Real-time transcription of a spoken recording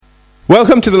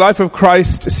Welcome to the Life of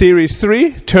Christ Series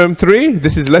 3, Term 3.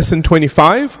 This is Lesson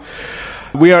 25.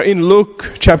 We are in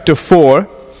Luke chapter 4,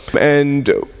 and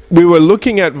we were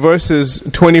looking at verses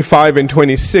 25 and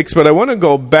 26, but I want to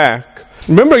go back.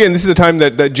 Remember again, this is the time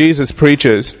that Jesus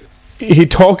preaches. He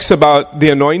talks about the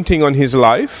anointing on his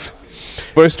life.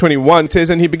 Verse 21 says,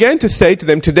 "And he began to say to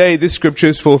them, 'Today this scripture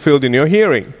is fulfilled in your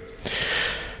hearing.'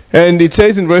 And it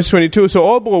says in verse 22, 'So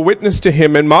all bore witness to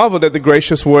him and marveled at the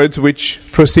gracious words which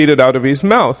proceeded out of his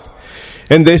mouth.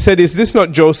 And they said, Is this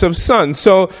not Joseph's son?'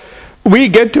 So we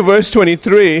get to verse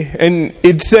 23, and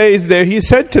it says there, he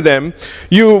said to them,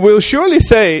 'You will surely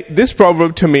say this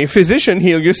proverb to me, Physician,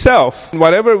 heal yourself.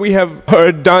 Whatever we have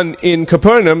heard done in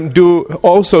Capernaum, do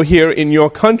also here in your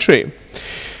country.'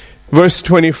 Verse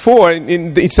 24,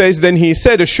 it says, 'Then he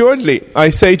said, Assuredly, I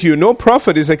say to you, no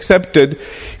prophet is accepted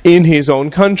in his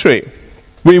own country.'"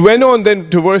 We went on then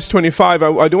to verse 25.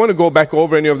 I don't want to go back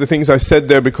over any of the things I said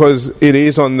there because it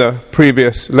is on the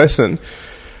previous lesson.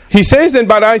 He says then,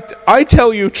 "But I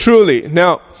tell you truly."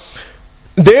 Now,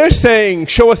 they're saying,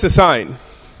 "Show us a sign."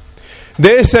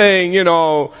 They're saying,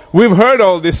 we've heard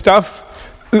all this stuff.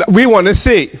 We want to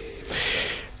see.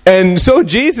 And so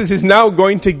Jesus is now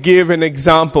going to give an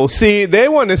example. See, they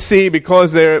want to see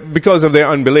because of their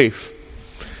unbelief.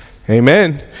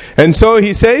 Amen. And so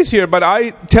he says here, "But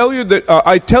I tell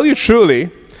you truly."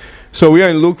 So we are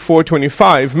in Luke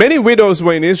 4:25. "Many widows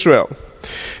were in Israel."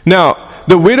 Now,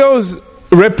 the widows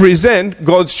represent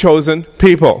God's chosen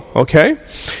people, okay?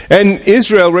 And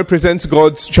Israel represents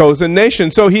God's chosen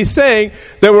nation. So he's saying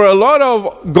there were a lot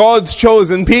of God's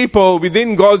chosen people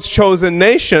within God's chosen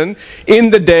nation in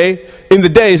the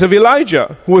days of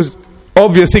Elijah, who was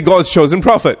obviously God's chosen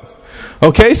prophet.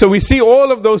 Okay, so we see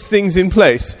all of those things in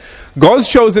place. God's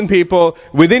chosen people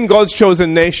within God's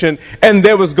chosen nation, and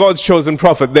there was God's chosen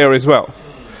prophet there as well.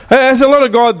 There's a lot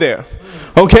of God there.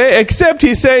 Okay, except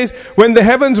he says, when the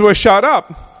heavens were shut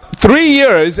up, 3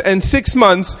 years and 6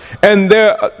 months, and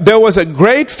there was a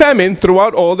great famine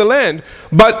throughout all the land.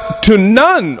 But to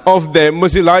none of them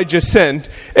was Elijah sent,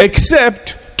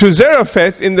 except to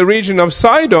Zarephath in the region of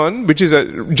Sidon, which is a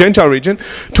Gentile region,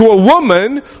 to a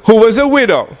woman who was a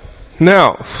widow.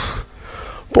 Now,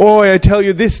 boy, I tell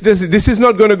you, this is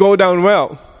not going to go down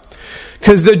well.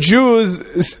 Because the Jews,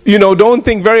 don't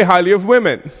think very highly of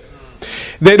women.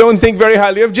 They don't think very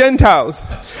highly of Gentiles.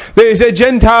 There is a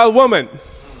Gentile woman.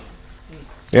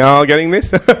 You all getting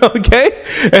this? Okay?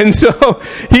 And so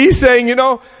he's saying,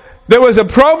 there was a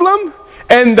problem,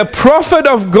 and the prophet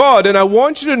of God, and I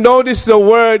want you to notice the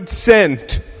word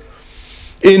sent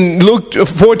in Luke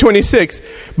 4:26.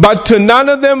 "But to none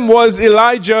of them was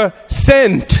Elijah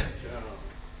sent."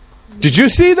 Did you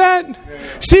see that?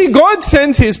 See, God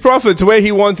sends his prophets where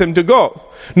he wants them to go,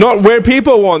 not where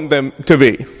people want them to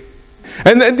be.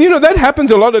 And that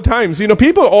happens a lot of times.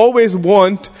 People always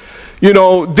want,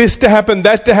 this to happen,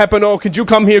 that to happen. Oh, could you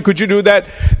come here? Could you do that?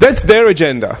 That's their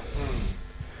agenda.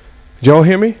 Did you all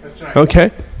hear me? That's right.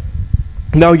 Okay.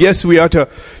 Now, yes, we are to,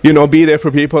 be there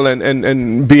for people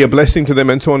and be a blessing to them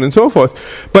and so on and so forth.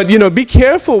 But, be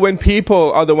careful when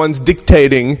people are the ones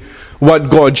dictating what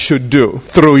God should do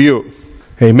through you.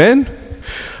 Amen?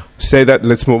 Say that,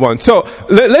 let's move on. So,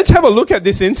 let's have a look at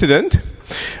this incident.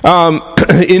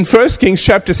 In 1 Kings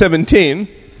chapter 17,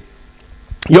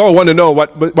 you all want to know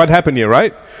what happened here,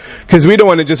 right? Because we don't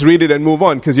want to just read it and move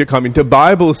on because you're coming to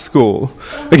Bible school.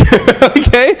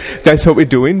 Okay? That's what we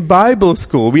do in Bible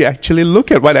school. We actually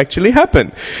look at what actually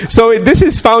happened. So this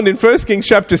is found in 1 Kings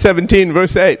chapter 17,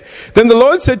 verse 8. "Then the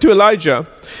Lord said to Elijah,"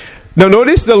 now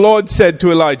notice the Lord said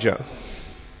to Elijah.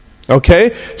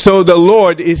 Okay, so the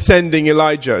Lord is sending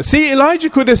Elijah. See, Elijah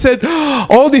could have said,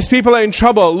 all these people are in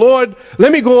trouble. Lord,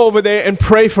 let me go over there and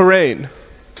pray for rain.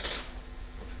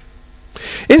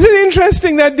 Isn't it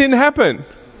interesting that didn't happen?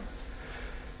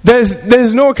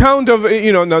 There's no account of,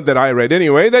 not that I read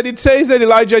anyway, that it says that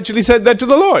Elijah actually said that to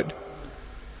the Lord.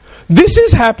 This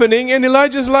is happening, and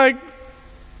Elijah's like,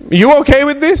 you okay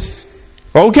with this?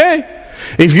 Okay.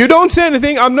 If you don't say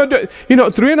anything, I'm not doing.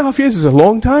 3.5 years is a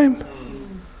long time.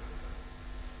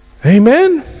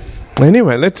 Amen.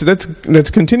 Anyway, let's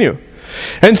continue.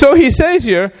 And so he says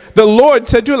here, the Lord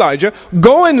said to Elijah,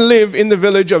 "Go and live in the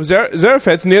village of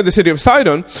Zarephath near the city of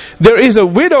Sidon. There is a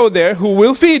widow there who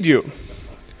will feed you.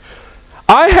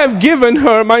 I have given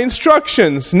her my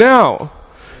instructions." Now,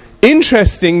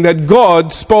 interesting that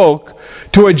God spoke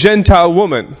to a Gentile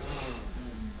woman.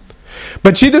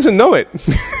 But she doesn't know it.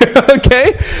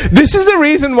 Okay? This is the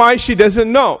reason why she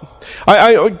doesn't know.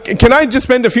 Can I just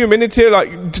spend a few minutes here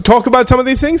to talk about some of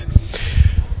these things?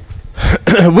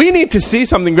 We need to see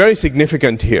something very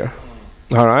significant here.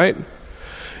 All right?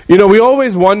 We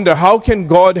always wonder, how can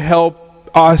God help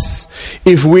us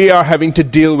if we are having to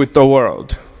deal with the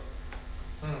world.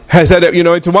 Has that,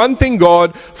 it's one thing,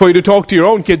 God, for you to talk to your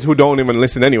own kids who don't even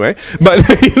listen anyway. But,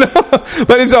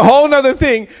 but it's a whole other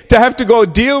thing to have to go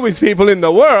deal with people in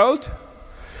the world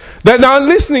that aren't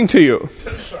listening to you.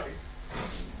 That's right.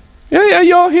 Yeah,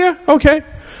 you all here? Okay.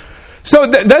 So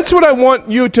that's what I want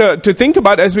you to think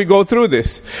about as we go through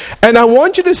this. And I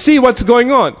want you to see what's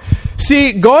going on.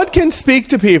 See, God can speak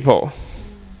to people.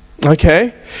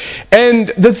 Okay? And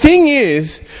the thing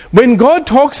is, when God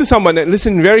talks to someone, and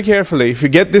listen very carefully, if you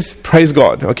get this, praise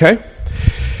God, okay?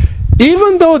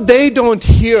 Even though they don't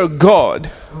hear God,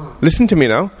 listen to me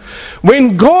now,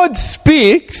 when God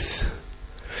speaks,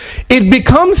 it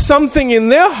becomes something in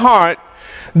their heart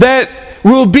that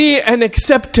will be an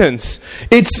acceptance.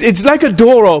 It's like a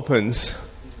door opens.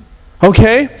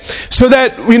 Okay? So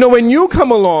that, when you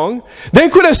come along, they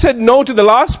could have said no to the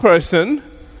last person,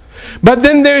 but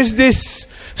then there's this,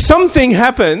 something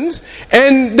happens,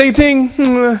 and they think,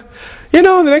 the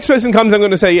next person comes, I'm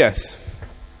going to say yes.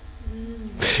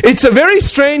 It's a very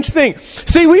strange thing.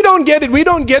 See, we don't get it. We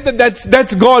don't get that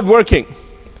that's God working.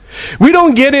 We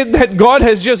don't get it that God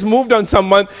has just moved on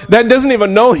someone that doesn't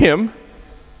even know Him.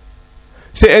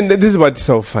 See, and this is what's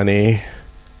so funny.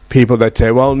 People that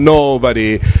say, well,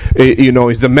 nobody,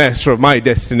 is the master of my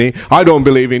destiny. I don't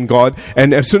believe in God.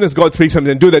 And as soon as God speaks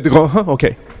something and do that, they go,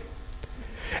 okay.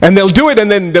 And they'll do it,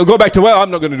 and then they'll go back to, well, I'm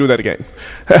not going to do that again.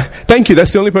 Thank you.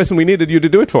 That's the only person we needed you to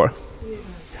do it for.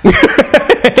 Yeah.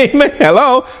 Amen.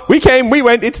 Hello. We came, we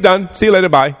went, it's done. See you later,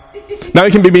 bye. Now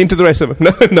you can be mean to the rest of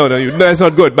them. No, that's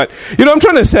not good. But you know what I'm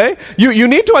trying to say? You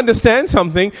need to understand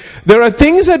something. There are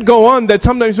things that go on that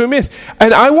sometimes we miss.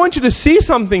 And I want you to see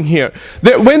something here.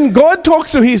 That when God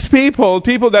talks to His people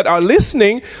that are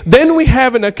listening, then we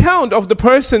have an account of the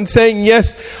person saying,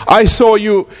 yes, I saw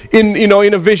you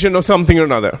in a vision or something or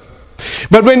another.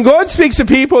 But when God speaks to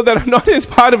people that are not as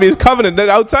part of His covenant, that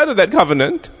are outside of that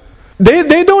covenant,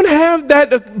 they don't have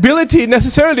that ability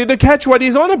necessarily to catch what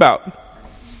He's on about.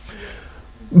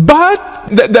 But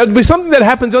that'll be something that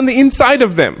happens on the inside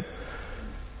of them.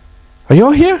 Are you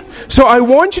all here? So I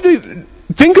want you to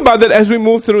think about that as we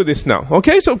move through this now.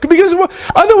 Okay? So because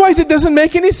otherwise it doesn't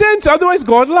make any sense. Otherwise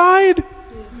God lied.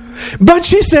 But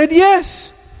she said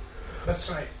yes. That's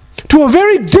right. To a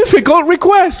very difficult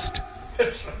request.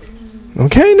 That's right.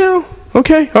 Okay now.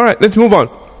 Okay. All right. Let's move on.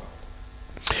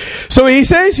 So he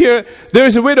says here, there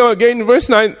is a widow, again in verse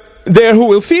 9, there who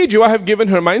will feed you. I have given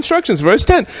her my instructions. Verse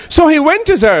 10. So he went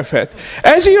to Zarephath.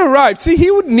 As he arrived, see,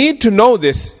 he would need to know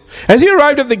this. As he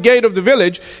arrived at the gate of the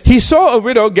village, he saw a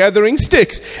widow gathering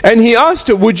sticks. And he asked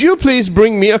her, would you please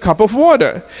bring me a cup of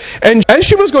water? And as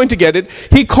she was going to get it,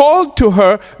 he called to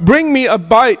her, bring me a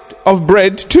bite of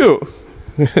bread too.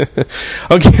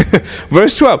 Okay,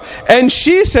 verse 12. And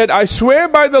she said, I swear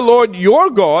by the Lord your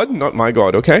God, not my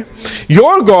God, okay,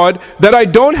 your God, that I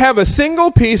don't have a single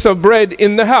piece of bread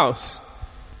in the house.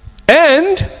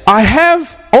 And I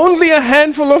have only a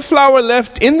handful of flour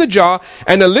left in the jar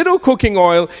and a little cooking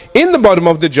oil in the bottom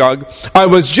of the jug. I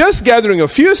was just gathering a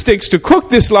few sticks to cook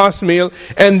this last meal,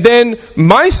 and then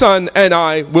my son and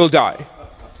I will die.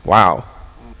 Wow.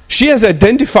 She has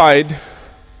identified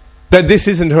that this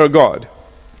isn't her God.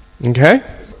 Okay?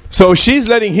 So she's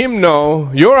letting him know,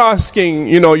 you're asking,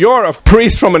 you're a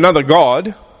priest from another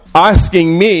God,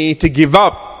 asking me to give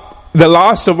up the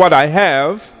last of what I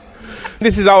have.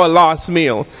 This is our last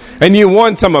meal, and you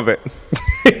want some of it.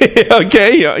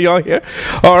 Okay, you're here.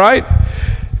 All right.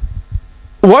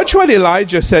 Watch what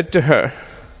Elijah said to her.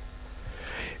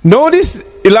 Notice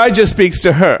Elijah speaks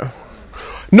to her.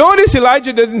 Notice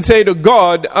Elijah doesn't say to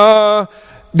God,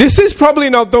 this is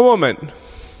probably not the woman.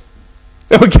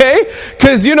 Okay?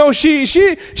 Because, she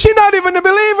not even a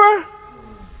believer.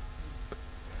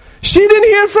 She didn't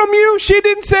hear from you. She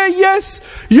didn't say, yes,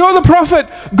 you're the prophet.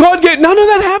 None of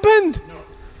that happened. No.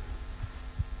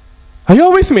 Are you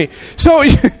all with me? So,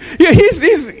 yeah,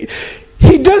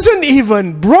 he doesn't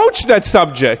even broach that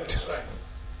subject.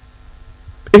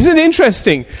 Isn't it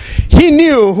interesting? He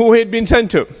knew who he had been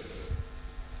sent to.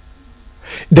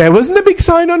 There wasn't a big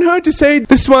sign on her to say,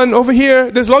 this one over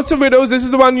here, there's lots of widows, this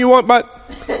is the one you want, but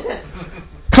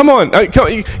come on,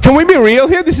 can we be real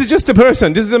here? This is just a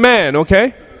person, this is a man,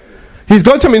 okay? He's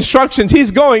got some instructions,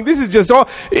 he's going, this is just all,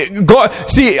 God.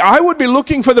 See, I would be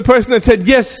looking for the person that said,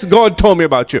 yes, God told me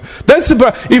about you.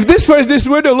 If this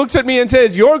widow looks at me and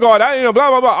says, you're God, blah,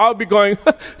 blah, blah, I'll be going,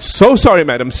 so sorry,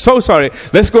 madam, so sorry,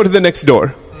 let's go to the next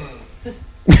door.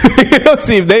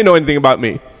 See if they know anything about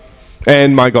me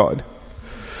and my God.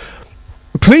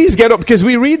 Please get up, because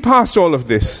we read past all of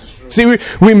this. See,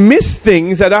 we miss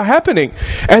things that are happening.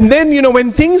 And then,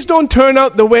 when things don't turn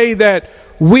out the way that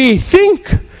we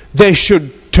think they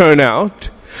should turn out,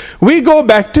 we go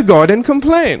back to God and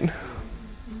complain.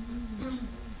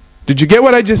 Did you get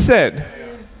what I just said?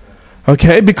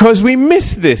 Okay, because we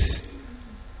miss this.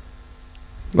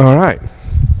 All right.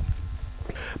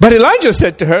 But Elijah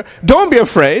said to her, don't be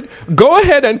afraid. Go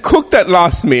ahead and cook that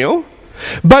last meal,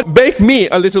 but bake me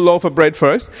a little loaf of bread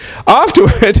first.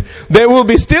 Afterward, there will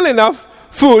be still enough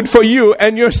food for you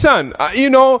and your son.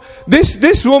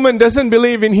 This woman doesn't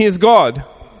believe in his God.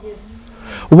 Yes.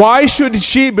 Why should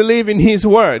she believe in his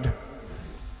word?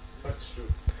 That's true.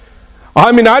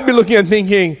 I'd be looking and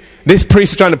thinking, this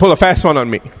priest is trying to pull a fast one on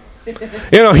me.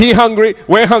 He hungry,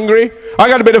 we're hungry, I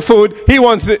got a bit of food, he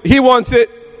wants it.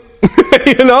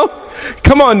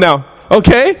 Come on now,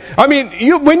 okay?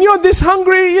 When you're this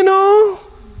hungry,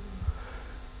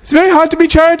 it's very hard to be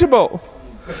charitable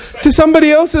to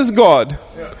somebody else's God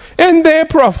and their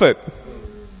prophet.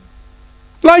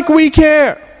 Like we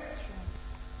care.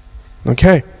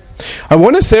 Okay. I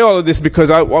want to say all of this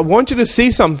because I want you to see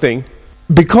something.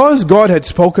 Because God had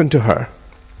spoken to her,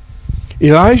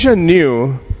 Elijah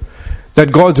knew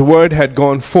that God's word had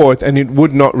gone forth and it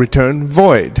would not return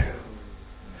void.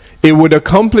 It would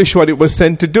accomplish what it was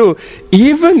sent to do,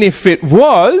 even if it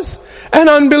was an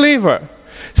unbeliever,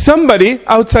 somebody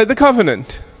outside the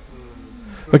covenant.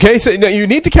 Okay, so you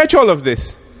need to catch all of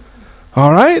this.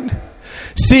 All right?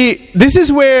 See, this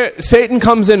is where Satan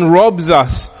comes and robs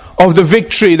us of the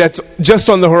victory that's just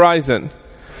on the horizon.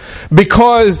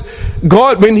 Because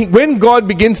God, when God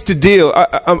begins to deal,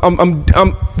 I'm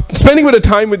spending a bit of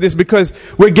time with this because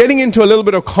we're getting into a little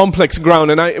bit of complex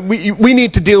ground, and we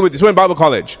need to deal with this. We're in Bible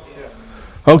college,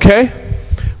 okay?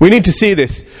 We need to see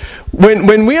this.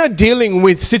 When we are dealing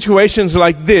with situations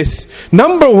like this,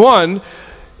 number one,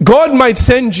 God might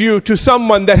send you to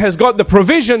someone that has got the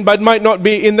provision but might not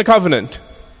be in the covenant.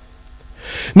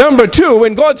 Number two,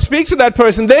 when God speaks to that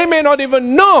person, they may not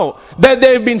even know that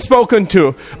they've been spoken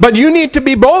to. But you need to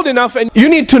be bold enough and you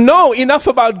need to know enough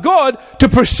about God to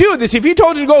pursue this. If He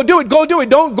told you to go do it, go do it.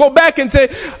 Don't go back and say,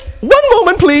 one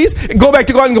moment please. Go back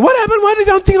to God and go, what happened? Why did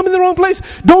I think I'm in the wrong place?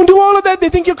 Don't do all of that. They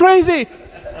think you're crazy.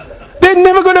 They're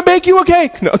never going to bake you a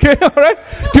cake. Okay, all right?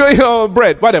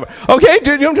 Bread, whatever. Okay,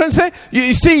 do you know what I'm trying to say?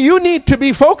 You see, you need to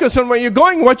be focused on where you're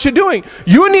going, what you're doing.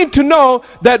 You need to know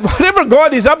that whatever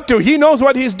God is up to, He knows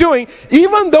what He's doing,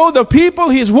 even though the people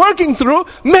He's working through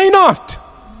may not.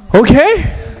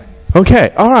 Okay? Okay,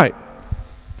 all right.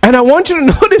 And I want you to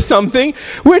notice something.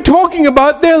 We're talking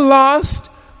about their last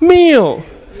meal.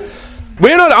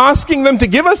 We're not asking them to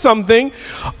give us something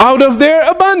out of their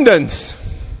abundance.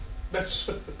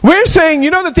 We're saying,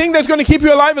 the thing that's going to keep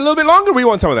you alive a little bit longer, we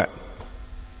want some of that.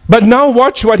 But now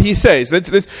watch what he says.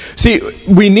 Let's see,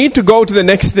 we need to go to the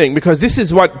next thing because this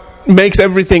is what makes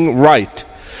everything right.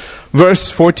 Verse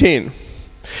 14.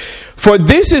 For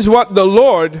this is what the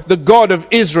Lord, the God of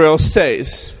Israel,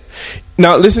 says.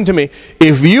 Now listen to me.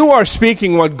 If you are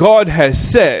speaking what God has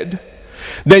said,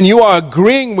 then you are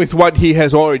agreeing with what He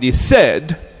has already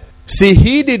said. See,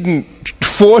 He didn't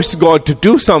force God to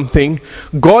do something.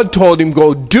 God told him,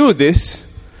 go do this.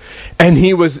 And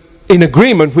he was in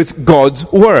agreement with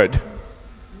God's word.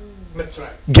 That's right.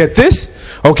 Get this?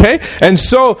 Okay? And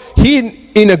so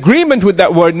he, in agreement with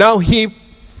that word, now he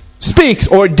speaks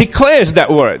or declares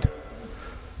that word.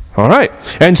 All right.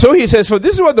 And so he says, for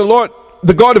this is what the Lord,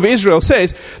 the God of Israel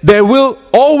says, there will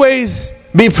always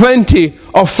be plenty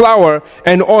of flour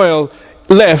and oil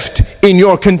left in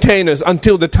your containers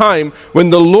until the time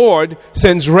when the Lord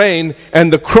sends rain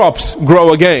and the crops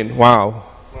grow again. Wow.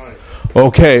 Right.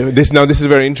 Okay, this is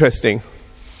very interesting.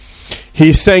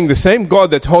 He's saying the same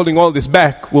God that's holding all this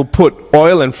back will put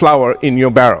oil and flour in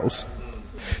your barrels.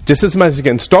 Just as much as He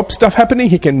can stop stuff happening,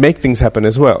 He can make things happen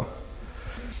as well.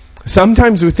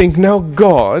 Sometimes we think, now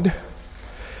God,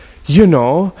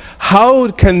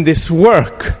 how can this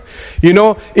work?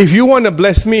 If you want to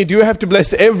bless me, do you have to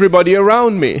bless everybody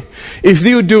around me? If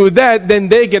you do that, then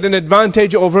they get an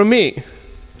advantage over me.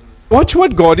 Watch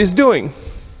what God is doing.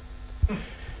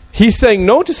 He's saying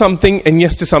no to something and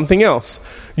yes to something else.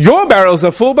 Your barrels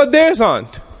are full, but theirs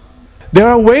aren't. There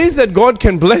are ways that God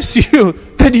can bless you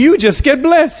that you just get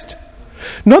blessed.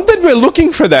 Not that we're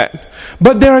looking for that,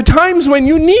 but there are times when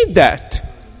you need that.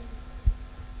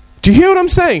 Do you hear what I'm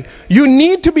saying? You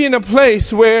need to be in a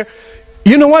place where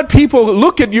people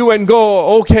look at you and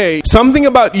go, okay, something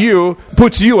about you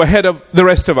puts you ahead of the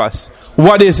rest of us.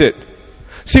 What is it?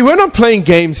 See, we're not playing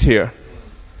games here.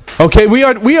 Okay, we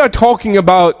are talking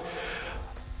about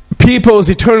people's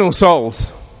eternal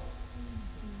souls.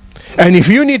 And if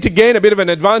you need to gain a bit of an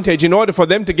advantage in order for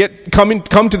them to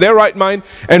come to their right mind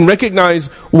and recognize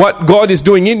what God is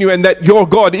doing in you and that your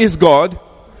God is God,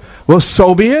 Well,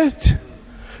 so be it.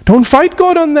 Don't fight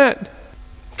God on that.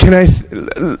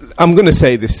 I'm going to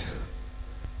say this.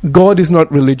 God is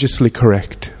not religiously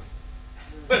correct.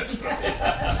 That's right.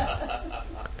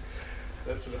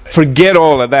 That's right. Forget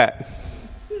all of that.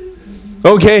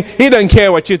 Okay? He doesn't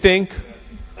care what you think.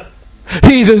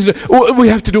 He just, we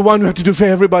have to do one, we have to do for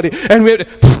everybody. And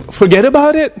forget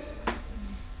about it.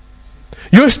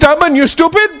 You're stubborn, you're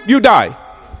stupid, you die.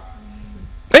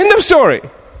 End of story.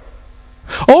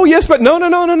 Oh yes, but no.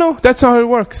 That's not how it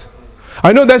works.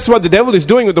 I know that's what the devil is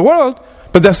doing with the world,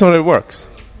 but that's not how it works.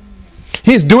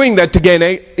 He's doing that to gain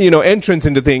entrance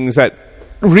into things that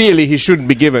really he shouldn't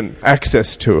be given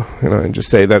access to. And just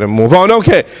say that and move on.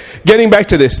 Okay, getting back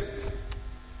to this.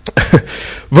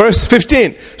 Verse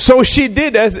 15. So she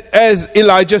did as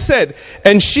Elijah said,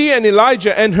 and she and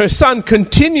Elijah and her son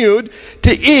continued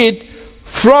to eat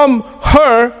from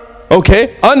her,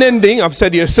 unending, I've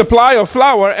said here, supply of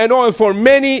flour and oil for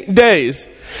many days.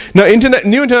 Now,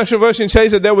 New International Version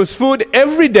says that there was food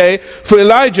every day for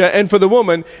Elijah and for the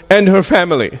woman and her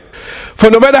family. For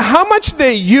no matter how much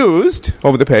they used,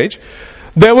 over the page,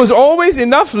 there was always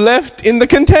enough left in the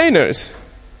containers.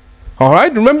 All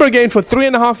right, remember again, for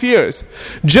 3.5 years,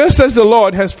 just as the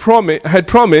Lord had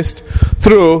promised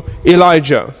through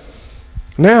Elijah.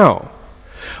 Now,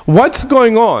 what's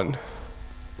going on?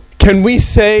 Can we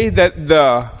say that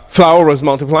the flour was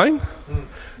multiplying?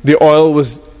 The oil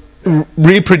was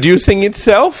reproducing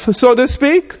itself, so to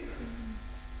speak?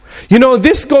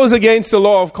 This goes against the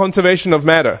law of conservation of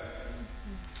matter.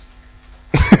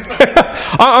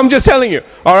 I'm just telling you,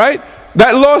 all right?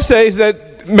 That law says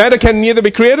that matter can neither be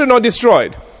created nor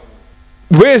destroyed.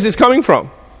 Where is this coming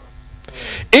from?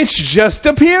 It's just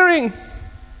appearing.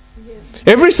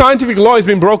 Every scientific law has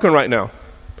been broken right now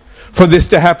for this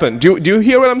to happen. Do you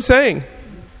hear what I'm saying?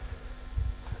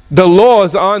 The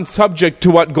laws aren't subject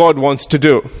to what God wants to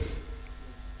do.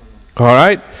 All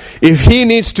right? If He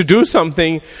needs to do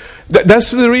something,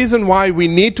 that's the reason why we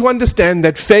need to understand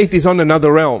that faith is on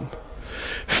another realm.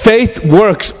 Faith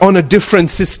works on a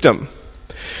different system.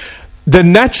 The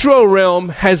natural realm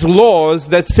has laws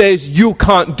that says you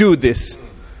can't do this.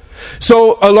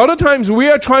 So a lot of times we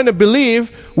are trying to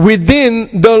believe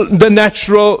within the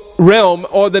natural realm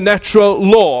or the natural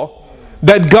law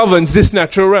that governs this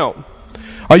natural realm.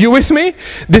 Are you with me?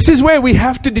 This is where we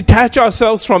have to detach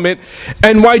ourselves from it,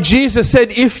 and why Jesus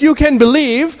said, if you can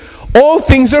believe, all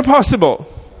things are possible.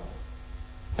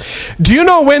 Do you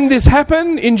know when this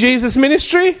happened in Jesus'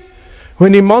 ministry?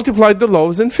 When He multiplied the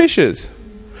loaves and fishes.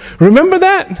 Remember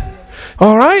that?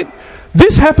 All right?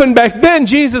 This happened back then.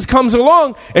 Jesus comes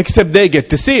along, except they get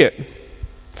to see it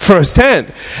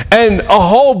firsthand. And a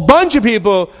whole bunch of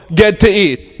people get to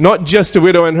eat, not just a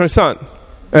widow and her son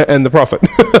and the prophet.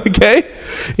 Okay?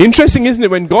 Interesting, isn't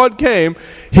it? When God came,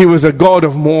 He was a God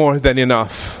of more than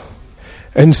enough.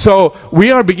 And so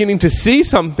we are beginning to see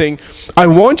something. I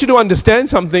want you to understand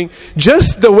something.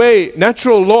 Just the way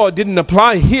natural law didn't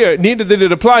apply here, neither did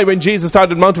it apply when Jesus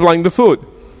started multiplying the food.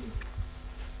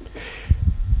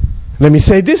 Let me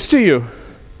say this to you.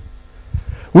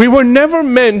 We were never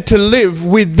meant to live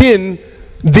within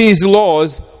these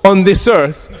laws on this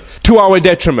earth to our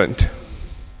detriment.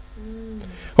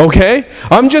 Okay?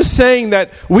 I'm just saying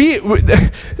that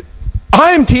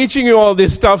I am teaching you all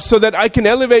this stuff so that I can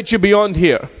elevate you beyond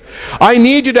here. I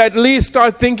need you to at least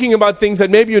start thinking about things that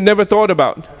maybe you never thought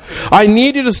about. I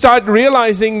need you to start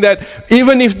realizing that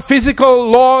even if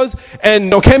physical laws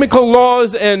and chemical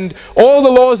laws and all the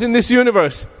laws in this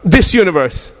universe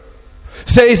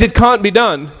says it can't be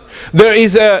done, there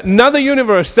is another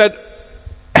universe that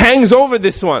hangs over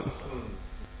this one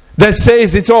that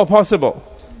says it's all possible.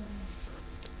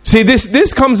 See,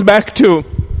 this comes back to,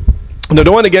 and I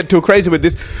don't want to get too crazy with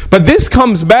this, but this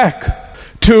comes back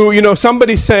to,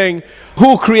 somebody saying,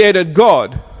 who created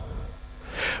God?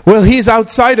 Well, He's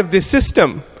outside of this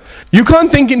system. You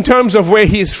can't think in terms of where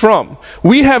He's from.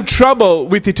 We have trouble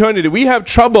with eternity. We have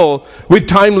trouble with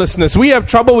timelessness. We have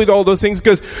trouble with all those things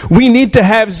because we need to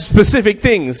have specific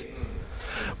things.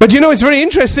 But it's very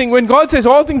interesting. When God says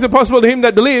all things are possible to him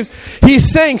that believes,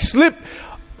 He's saying slip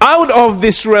out of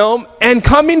this realm and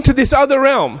come into this other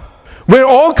realm where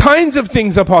all kinds of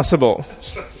things are possible.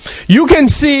 You can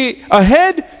see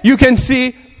ahead, you can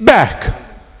see back.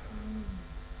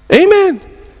 Amen.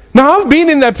 Now, I've been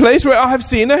in that place where I have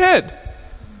seen ahead.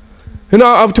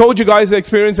 I've told you guys the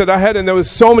experience that I had, and there was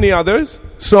so many others.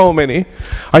 So many.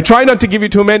 I try not to give you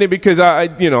too many because I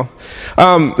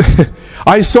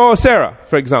saw Sarah,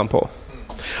 for example.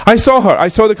 I saw her. I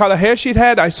saw the color hair she'd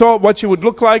had. I saw what she would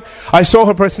look like. I saw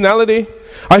her personality.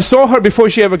 I saw her before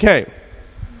she ever came.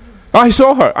 I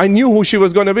saw her. I knew who she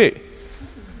was going to be.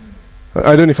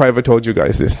 I don't know if I ever told you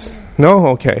guys this. No?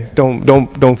 Okay.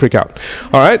 Don't freak out.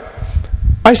 All right?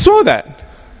 I saw that.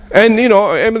 And,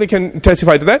 Emily can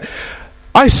testify to that.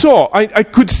 I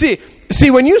could see. See,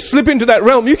 when you slip into that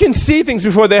realm, you can see things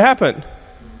before they happen.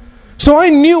 So I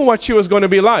knew what she was going to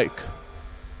be like.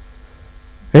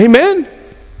 Amen?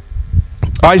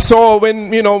 I saw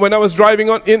when I was driving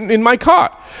in my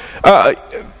car,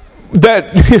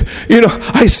 that,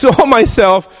 I saw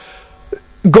myself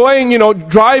going,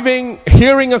 driving,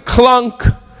 hearing a clunk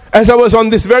as I was on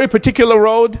this very particular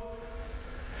road,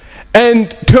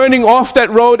 and turning off that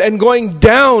road and going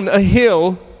down a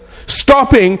hill,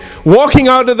 stopping, walking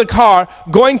out of the car,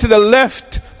 going to the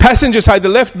left passenger side, the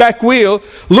left back wheel,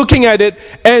 looking at it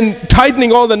and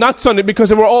tightening all the nuts on it because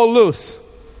they were all loose.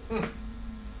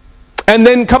 And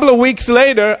then a couple of weeks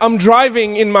later, I'm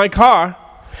driving in my car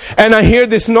and I hear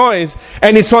this noise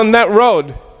and it's on that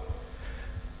road.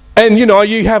 And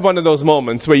you have one of those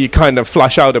moments where you kind of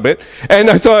flush out a bit. And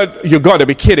I thought, you got to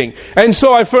be kidding. And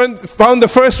so I found the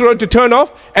first road to turn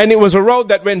off, and it was a road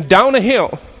that went down a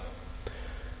hill,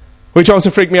 which also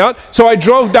freaked me out. So I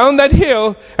drove down that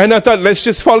hill, and I thought, let's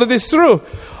just follow this through.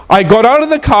 I got out of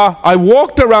the car, I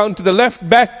walked around to the left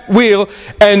back wheel,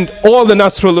 and all the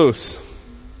nuts were loose.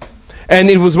 And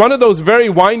it was one of those very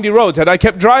windy roads that I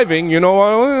kept driving,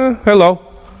 hello.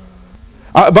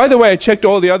 By the way, I checked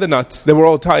all the other nuts. They were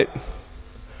all tight.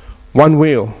 One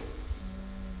wheel.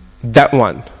 That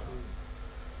one.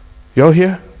 You all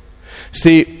here?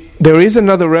 See, there is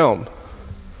another realm.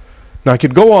 Now I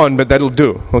could go on, but that'll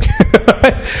do.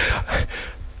 Okay?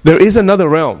 There is another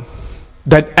realm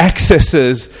that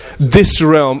accesses this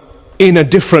realm in a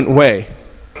different way.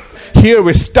 Here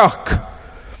we're stuck.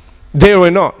 There we're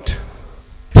not.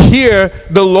 Here,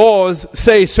 the laws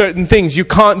say certain things. You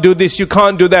can't do this, you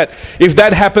can't do that. If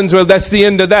that happens, well, that's the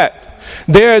end of that.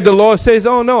 There, the law says,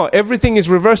 oh no, everything is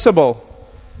reversible.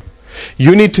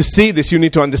 You need to see this, you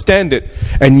need to understand it,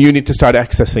 and you need to start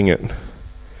accessing it.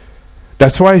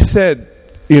 That's why I said,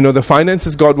 the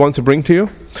finances God wants to bring to you,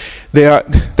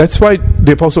 that's why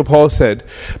the Apostle Paul said,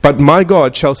 but my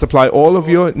God shall supply all of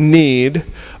your need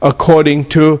according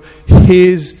to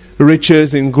His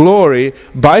riches in glory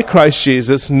by Christ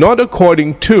Jesus, not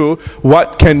according to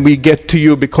what can we get to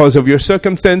you because of your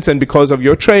circumstance and because of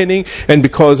your training and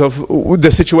because of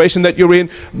the situation that you're in,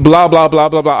 blah, blah, blah,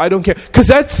 blah, blah. I don't care. Because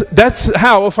that's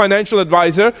how a financial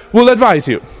advisor will advise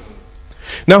you.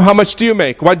 Now, how much do you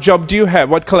make? What job do you have?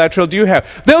 What collateral do you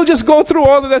have? They'll just go through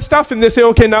all of that stuff and they say,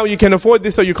 okay, now you can afford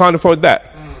this or you can't afford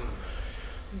that.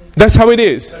 That's how it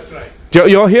is. That's right.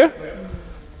 You all here?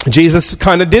 Jesus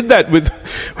kind of did that with,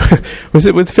 was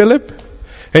it with Philip?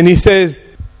 And he says,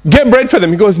 get bread for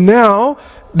them. He goes, now,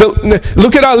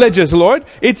 look at our ledgers, Lord.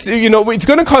 It's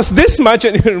going to cost this much.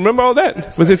 And remember all that?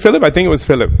 That's was it Philip? I think it was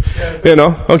Philip.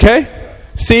 Yeah. Okay?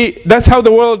 See, that's how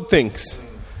the world thinks.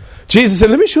 Jesus said,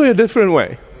 let me show you a different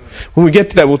way. When we get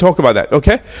to that, we'll talk about that,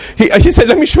 okay? He said,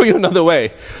 let me show you another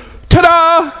way.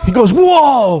 Ta-da! He goes,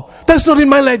 whoa, that's not in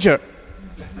my ledger.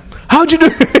 How'd you do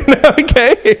it?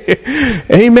 Okay.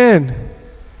 Amen.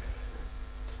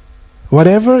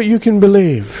 Whatever you can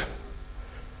believe,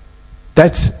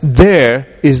 there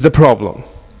is the problem.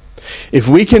 If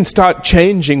we can start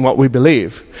changing what we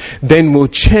believe, then we'll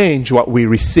change what we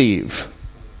receive.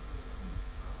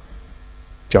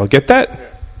 Do y'all get that?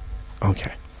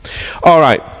 Okay. All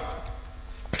right.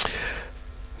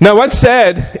 Now what's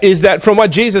said is that from what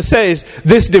Jesus says,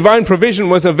 this divine provision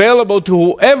was available to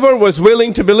whoever was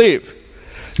willing to believe.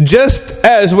 Just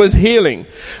as was healing,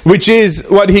 which is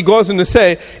what he goes on to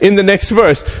say in the next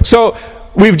verse. So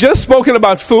we've just spoken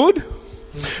about food.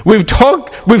 We've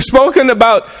spoken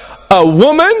about a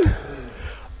woman,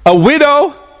 a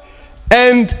widow,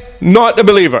 and not a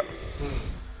believer.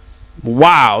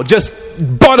 Wow, just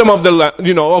bottom of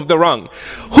the rung.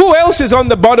 Who else is on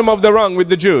the bottom of the rung with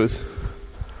the Jews?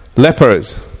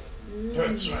 Lepers.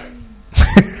 That's right.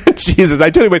 Jesus,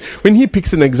 I tell you when he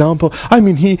picks an example,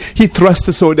 he thrusts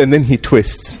the sword and then he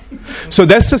twists. So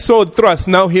that's the sword thrust,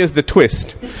 now here's the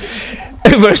twist.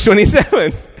 Verse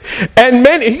 27. And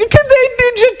many,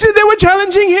 they were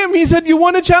challenging him. He said, you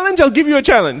want a challenge? I'll give you a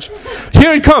challenge.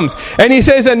 Here it comes. And he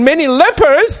says, and many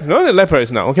lepers, no, the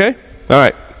lepers now, okay? All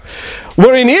right.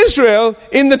 Were in Israel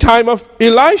in the time of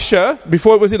Elisha,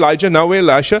 before it was Elijah, now we're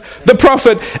Elisha, the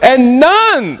prophet, and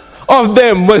none of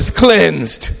them was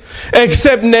cleansed,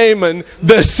 except Naaman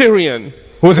the Syrian,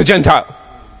 who was a Gentile.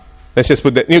 Let's just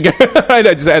put that, right?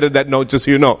 I just added that note just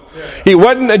so you know. He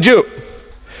wasn't a Jew.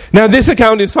 Now this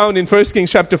account is found in 1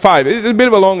 Kings chapter 5. It's a bit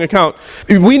of a long account.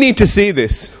 We need to see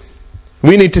this.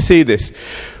 We need to see this.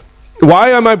 Why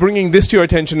am I bringing this to your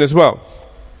attention as well?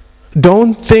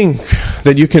 don't think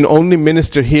that you can only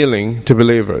minister healing to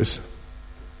believers.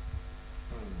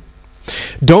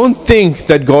 Don't think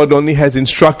that God only has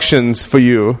instructions for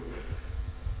you.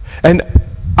 And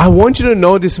I want you to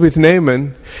notice with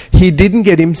Naaman, he didn't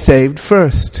get him saved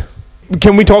first.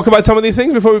 Can we talk about some of these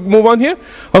things before we move on here?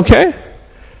 Okay.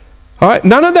 All right.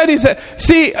 None of that is...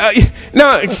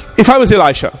 now, if I was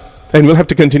Elisha, and we'll have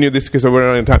to continue this because we're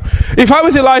running out of time. If I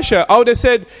was Elisha, I would have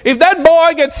said, if that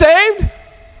boy gets saved,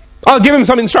 I'll give him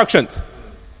some instructions.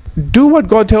 Do what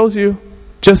God tells you.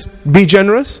 Just be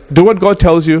generous. Do what God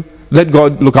tells you. Let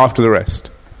God look after the rest.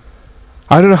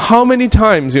 I don't know how many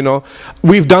times,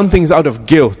 we've done things out of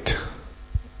guilt,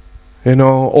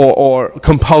 or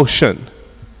compulsion.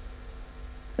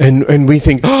 And we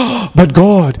think, oh, but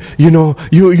God,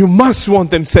 you must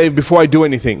want them saved before I do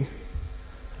anything.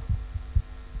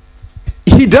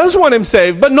 He does want him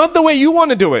saved, but not the way you want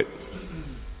to do it.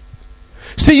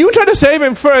 See, you try to save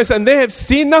him first and they have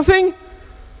seen nothing,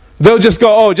 they'll just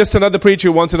go, oh, just another preacher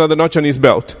who wants another notch on his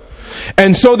belt.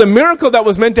 And so the miracle that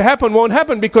was meant to happen won't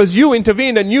happen because you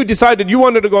intervened and you decided you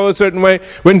wanted to go a certain way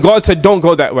when God said don't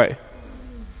go that way.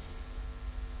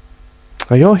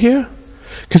 Are you all here?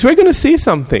 Because we're going to see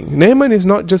something. Naaman is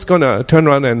not just going to turn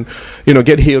around and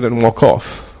get healed and walk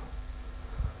off.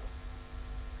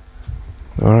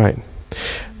 All right.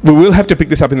 We will have to pick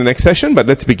this up in the next session, but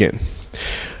let's begin.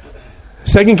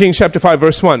 2 Kings chapter 5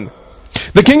 verse 1.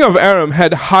 The king of Aram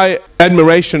had high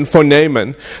admiration for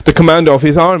Naaman, the commander of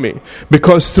his army,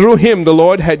 because through him the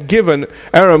Lord had given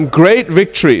Aram great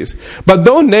victories. But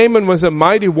though Naaman was a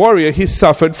mighty warrior, he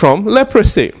suffered from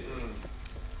leprosy.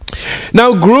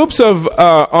 Now groups of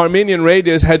Aramean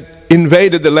raiders had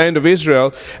invaded the land of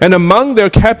Israel, and among their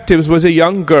captives was a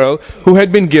young girl who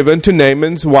had been given to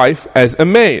Naaman's wife as a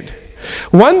maid.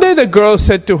 One day the girl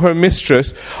said to her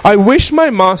mistress, I wish my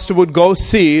master would go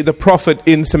see the prophet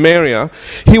in Samaria.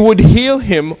 He would heal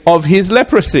him of his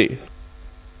leprosy.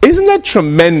 Isn't that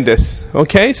tremendous?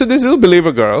 Okay, so this little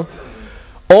believer girl,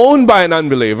 owned by an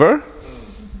unbeliever,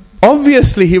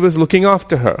 obviously he was looking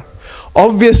after her.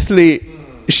 Obviously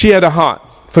she had a heart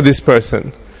for this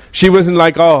person. She wasn't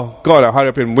like, oh God, I hurry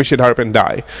up and wish it hurry up and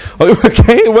die.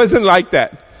 Okay, it wasn't like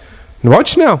that.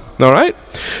 Watch now, all right?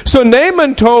 So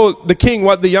Naaman told the king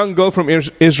what the young girl from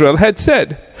Israel had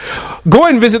said. Go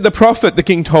and visit the prophet, the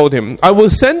king told him. I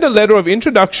will send a letter of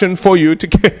introduction for you to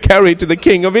carry to the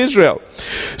king of Israel.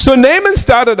 So Naaman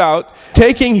started out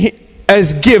taking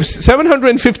as gifts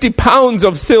 750 pounds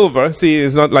of silver. See,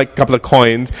 it's not like a couple of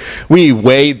coins. We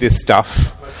weigh this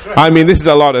stuff. I mean, this is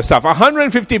a lot of stuff.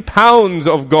 150 pounds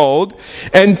of gold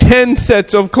and 10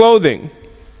 sets of clothing.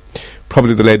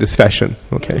 Probably the latest fashion.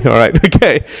 Okay, all right,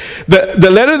 okay. The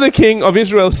letter of the king of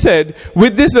Israel said,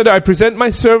 with this letter I present my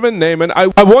servant Naaman.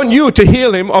 I want you to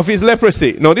heal him of his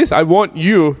leprosy. Notice, I want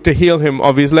you to heal him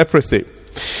of his leprosy.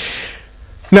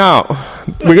 Now,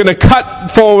 we're going to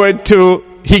cut forward to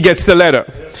he gets the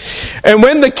letter. And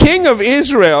when the king of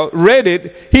Israel read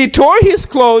it, he tore his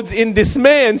clothes in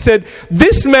dismay and said,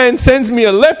 this man sends me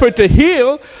a leper to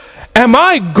heal. Am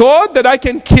I God that I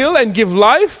can kill and give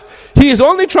life? He is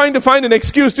only trying to find an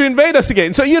excuse to invade us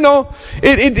again. So,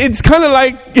 it's kind of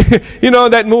like,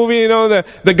 that movie,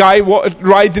 the guy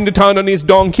rides into town on his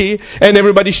donkey and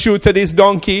everybody shoots at his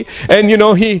donkey. And,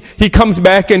 he comes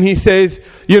back and he says,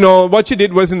 what you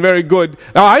did wasn't very good.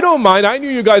 Now, I don't mind. I knew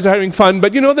you guys were having fun,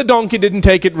 but the donkey didn't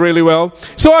take it really well.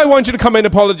 So I want you to come and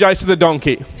apologize to the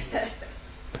donkey.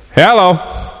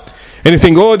 Hello. And you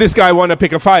think, oh, this guy want to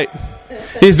pick a fight.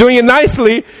 He's doing it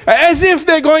nicely, as if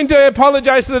they're going to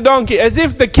apologize to the donkey, as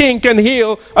if the king can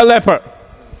heal a leper.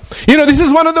 This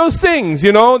is one of those things,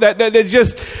 that it's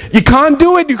just, you can't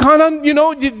do it, you can't,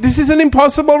 this is an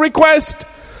impossible request.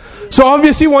 So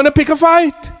obviously you want to pick a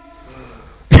fight.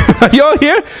 Are you all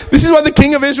here? This is what the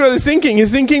king of Israel is thinking.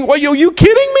 He's thinking, are you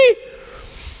kidding me?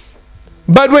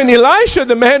 But when Elisha,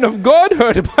 the man of God,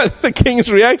 heard about the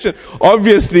king's reaction,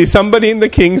 obviously somebody in the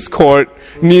king's court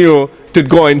knew to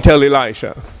go and tell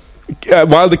Elisha.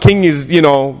 While the king is,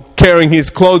 carrying his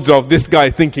clothes off, this guy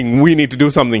thinking, we need to do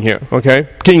something here, okay?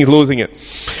 King is losing it.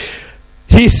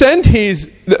 He sent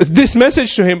this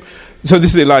message to him. So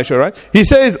this is Elisha, right? He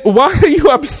says, why are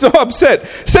you so upset?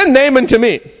 Send Naaman to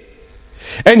me.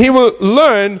 And he will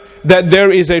learn that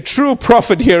there is a true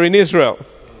prophet here in Israel.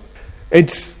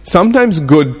 It's sometimes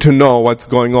good to know what's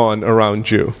going on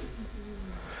around you.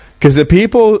 Because the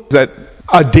people that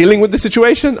are dealing with the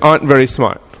situation aren't very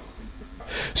smart.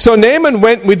 So Naaman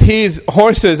went with his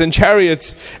horses and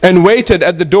chariots and waited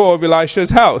at the door of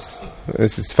Elisha's house.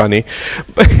 This is funny.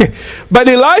 But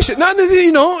Elisha,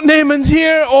 Naaman's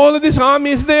here, all of this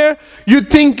army is there. You'd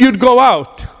think you'd go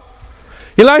out.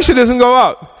 Elisha doesn't go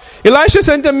out. Elisha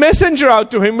sent a messenger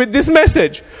out to him with this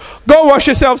message. Go wash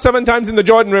yourself 7 times in the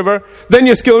Jordan River, then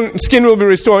your skin will be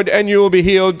restored and you will be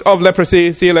healed of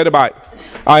leprosy. See you later, bye.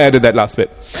 I added that last bit.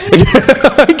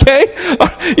 Okay?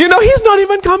 He's not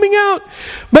even coming out.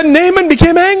 But Naaman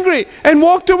became angry and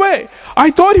walked away.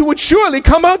 I thought he would surely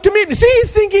come out to meet me. See,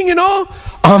 he's thinking,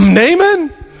 I'm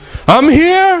Naaman. I'm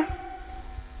here.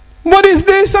 What is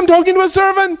this? I'm talking to a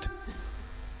servant.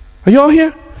 Are you all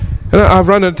here? I've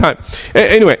run out of time.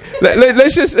 Anyway,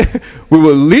 let's just, we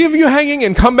will leave you hanging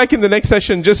and come back in the next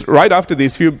session just right after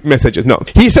these few messages. No.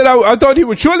 He said, I thought he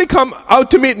would surely come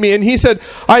out to meet me. And he said,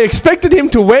 I expected him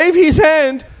to wave his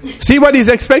hand. See what he's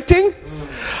expecting?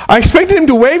 I expected him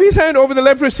to wave his hand over the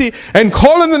leprosy and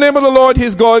call on the name of the Lord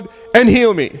his God and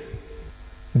heal me.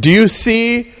 Do you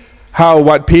see how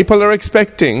what people are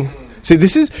expecting? See,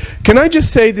 can I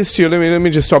just say this to you? Let me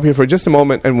just stop here for just a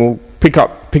moment and we'll pick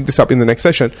this up in the next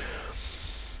session.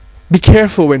 Be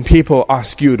careful when people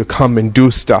ask you to come and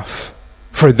do stuff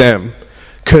for them.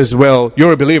 Because,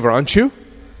 you're a believer, aren't you?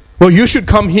 Well, you should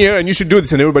come here and you should do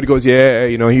this. And everybody goes, yeah,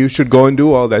 you should go and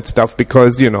do all that stuff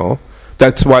because,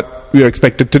 that's what we're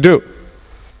expected to do.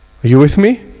 Are you with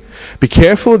me? Be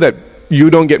careful that you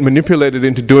don't get manipulated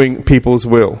into doing people's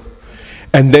will.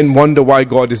 And then wonder why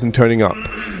God isn't turning up.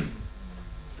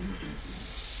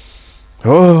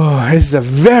 Oh, it's a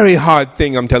very hard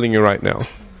thing I'm telling you right now.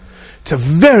 It's a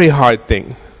very hard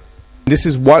thing. This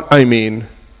is what I mean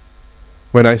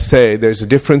when I say there's a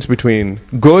difference between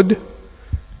good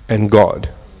and God.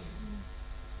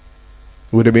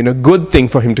 It would have been a good thing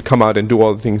for him to come out and do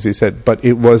all the things he said, but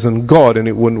it wasn't God and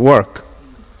it wouldn't work.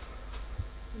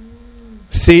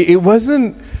 See, it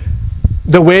wasn't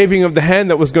the waving of the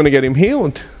hand that was going to get him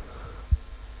healed.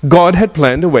 God had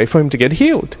planned a way for him to get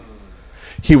healed.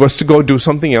 He was to go do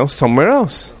something else somewhere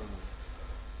else.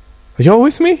 Are you all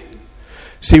with me?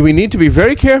 See, we need to be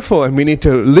very careful and we need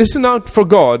to listen out for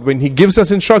God when he gives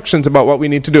us instructions about what we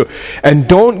need to do. And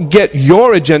don't get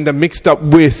your agenda mixed up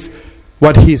with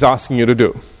what he's asking you to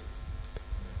do.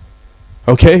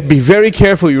 Okay? Be very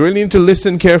careful. You really need to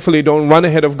listen carefully. Don't run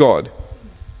ahead of God.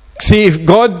 See, if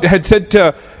God had said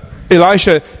to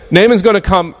Elisha, Naaman's going to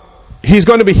come, he's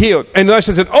going to be healed. And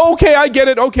Elisha said, okay, I get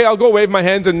it. Okay, I'll go wave my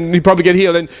hands and he'll probably get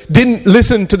healed. And didn't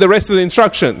listen to the rest of the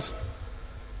instructions.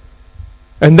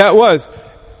 And that was,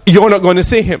 you're not going to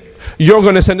see him. You're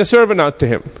going to send a servant out to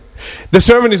him. The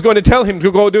servant is going to tell him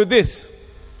to go do this.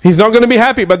 He's not going to be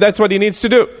happy, but that's what he needs to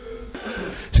do.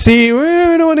 See, we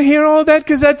don't want to hear all that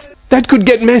because that could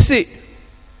get messy.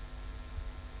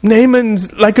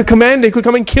 Naaman's like a commander. He could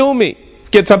come and kill me.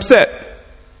 Gets upset.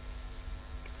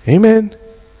 Amen.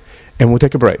 And we'll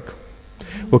take a break.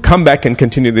 We'll come back and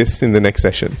continue this in the next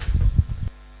session.